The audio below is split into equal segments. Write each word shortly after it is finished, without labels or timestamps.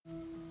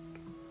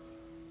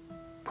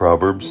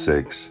Proverbs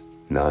 6,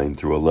 9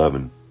 through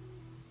 11.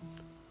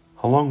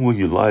 How long will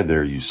you lie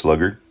there, you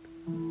sluggard?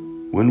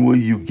 When will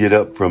you get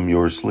up from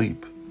your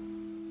sleep?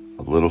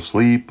 A little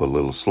sleep, a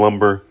little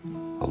slumber,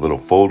 a little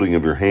folding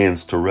of your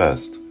hands to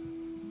rest,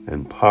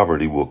 and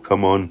poverty will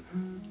come on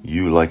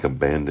you like a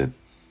bandit,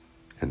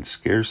 and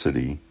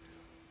scarcity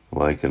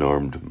like an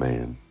armed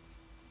man.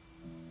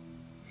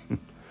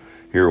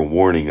 Here a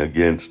warning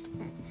against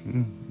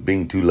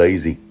being too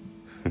lazy.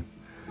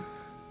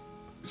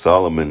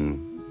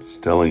 Solomon is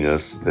telling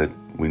us that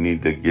we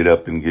need to get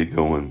up and get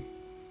going.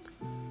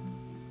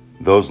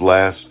 Those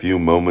last few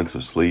moments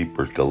of sleep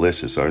are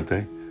delicious, aren't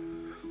they?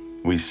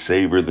 We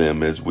savor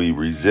them as we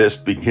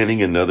resist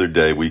beginning another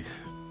day. We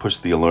push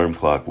the alarm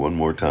clock one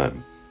more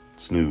time.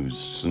 Snooze,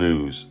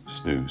 snooze,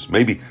 snooze.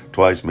 Maybe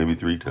twice, maybe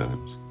 3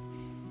 times.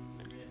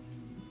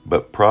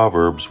 But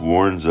Proverbs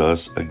warns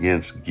us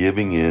against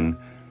giving in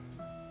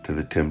to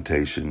the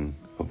temptation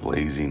of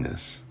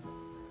laziness,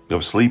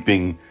 of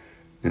sleeping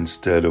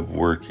instead of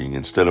working,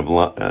 instead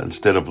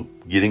of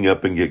getting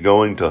up and get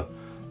going, to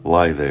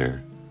lie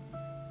there.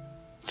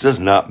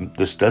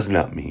 This does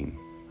not mean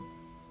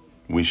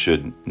we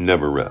should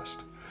never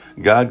rest.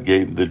 God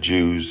gave the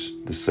Jews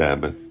the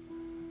Sabbath,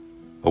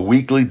 a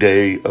weekly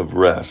day of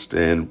rest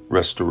and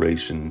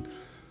restoration,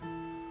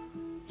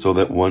 so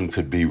that one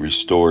could be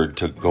restored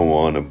to go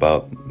on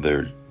about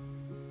their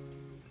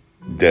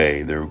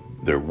day,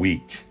 their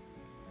week.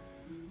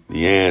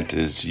 The ant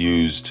is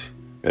used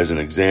as an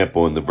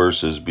example in the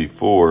verses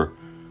before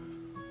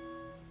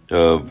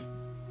of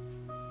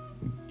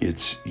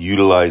it's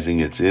utilizing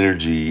its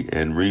energy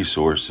and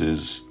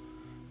resources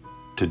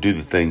to do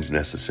the things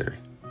necessary.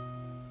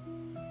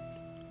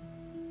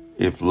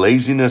 If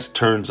laziness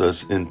turns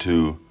us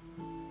into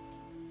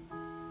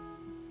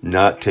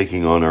not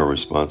taking on our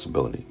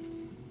responsibility,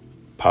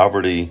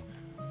 poverty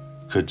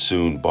could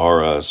soon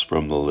bar us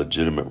from the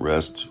legitimate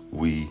rest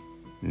we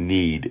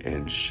need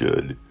and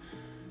should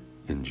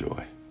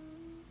enjoy.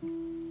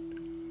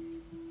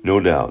 No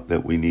doubt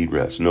that we need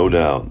rest. No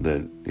doubt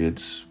that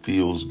it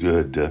feels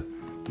good to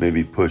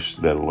maybe push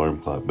that alarm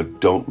clock, but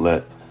don't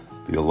let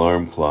the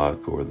alarm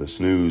clock or the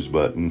snooze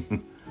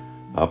button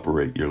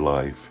operate your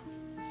life.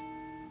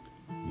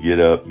 Get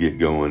up, get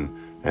going.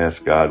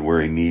 Ask God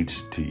where He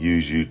needs to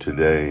use you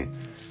today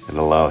and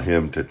allow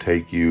Him to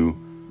take you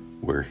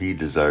where He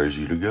desires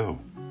you to go.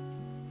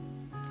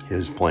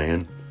 His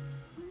plan,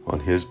 on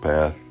His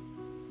path,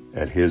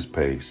 at His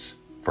pace,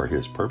 for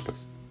His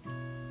purpose.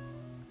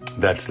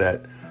 That's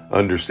that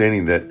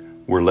understanding that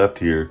we're left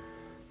here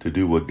to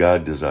do what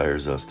God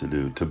desires us to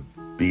do, to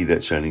be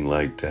that shining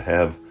light, to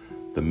have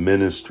the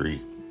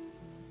ministry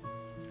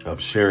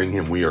of sharing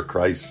Him. We are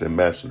Christ's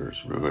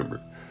ambassadors,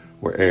 remember.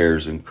 We're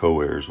heirs and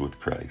co-heirs with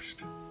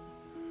Christ.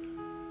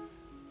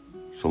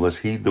 So let's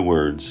heed the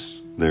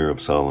words there of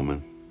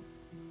Solomon.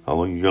 How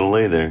long are you going to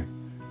lay there?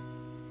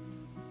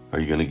 Are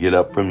you going to get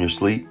up from your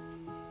sleep?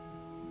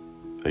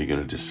 Are you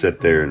going to just sit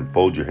there and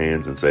fold your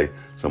hands and say,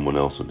 someone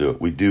else will do it?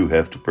 We do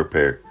have to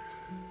prepare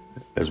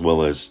as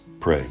well as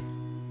pray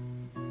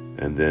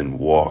and then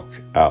walk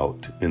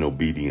out in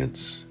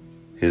obedience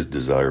His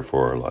desire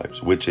for our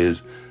lives, which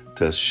is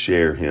to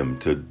share Him,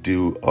 to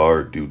do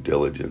our due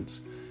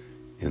diligence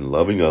in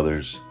loving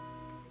others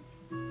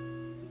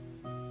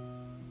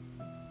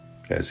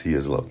as He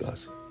has loved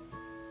us.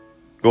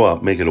 Go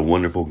out, make it a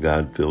wonderful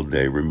God-filled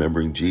day,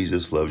 remembering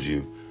Jesus loves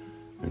you,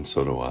 and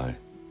so do I.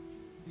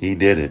 He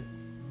did it.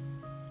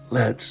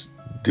 Let's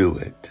do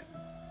it.